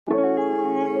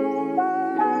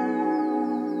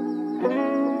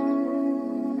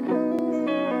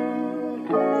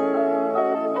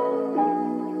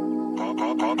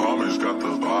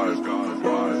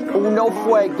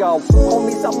UnoFuego.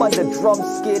 Homies, I'm under drum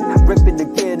skin, ripping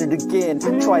again and again,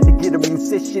 trying to get a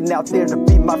musician out there to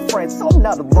be my friend. So I'm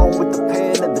not alone with the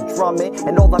pen and the drumming,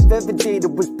 and all I've ever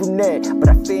dated was brunette, but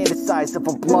I fantasize of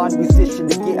a blonde musician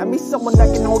again. I mean someone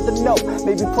that can hold the note,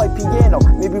 maybe play piano,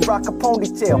 maybe rock a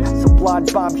ponytail, some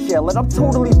blonde bombshell. And I'm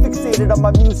totally fixated on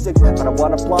my music, but I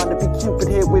want a blonde to be Cupid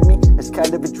here with me. It's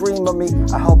kind of a dream of me,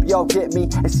 I hope y'all get me.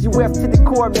 It's UF to the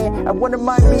core, man. I wouldn't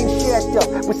mind being shacked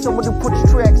up with someone who puts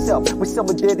tracks up, with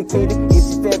someone dedicated,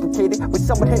 easy fabricated, with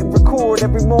someone hitting record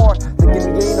every morn to give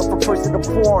me anal for personal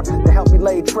porn, to help me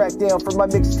lay a track down for my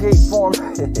mixtape form.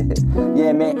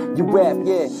 Yeah, man, UF,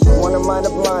 yeah. Wouldn't mind a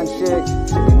blonde chick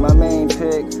to be my main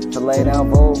pick, to lay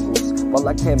down vocals while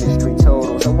I chemistry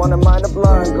totals. I wanna mind a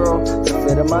blonde girl to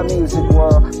fit in my music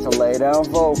world, to lay down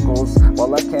vocals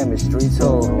while I chemistry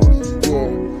totals. Yeah,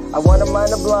 I wanna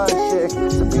mind a blonde chick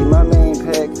to be my main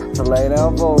pick, to lay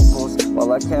down vocals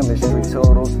while I chemistry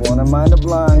totals. Wanna mind a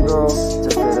blonde girl to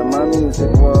fit in my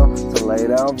music world, to lay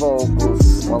down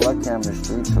vocals while I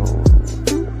chemistry totals.